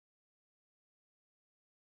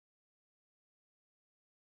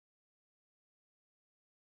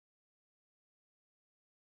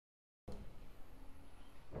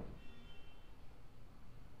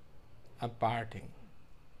A parting.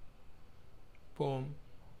 Poem,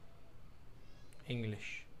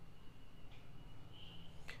 English.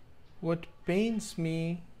 What pains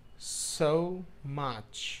me so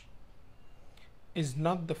much is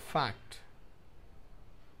not the fact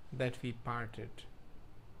that we parted,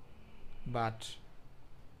 but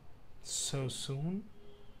so soon.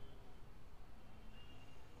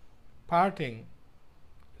 Parting,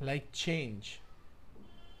 like change,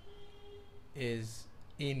 is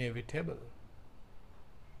inevitable.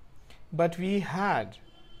 But we had,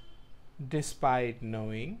 despite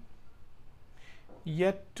knowing,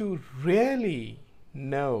 yet to really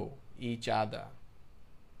know each other,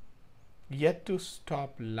 yet to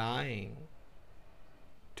stop lying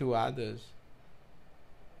to others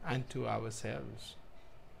and to ourselves.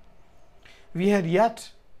 We had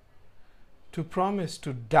yet to promise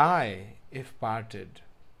to die if parted.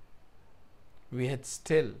 We had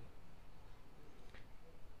still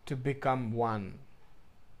to become one,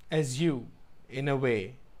 as you, in a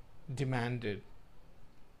way, demanded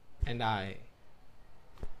and I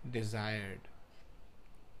desired.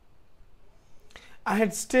 I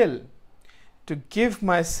had still to give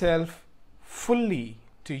myself fully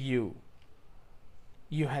to you.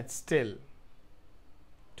 You had still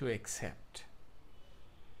to accept.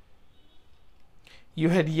 You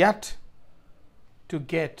had yet to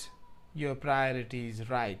get your priorities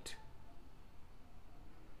right.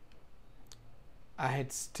 I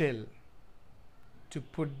had still to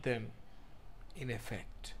put them in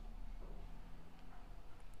effect.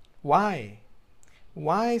 Why?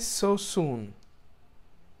 Why so soon?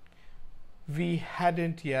 We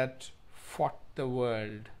hadn't yet fought the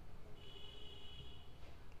world,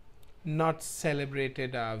 not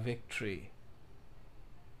celebrated our victory,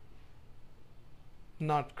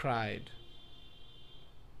 not cried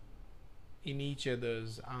in each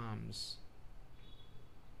other's arms.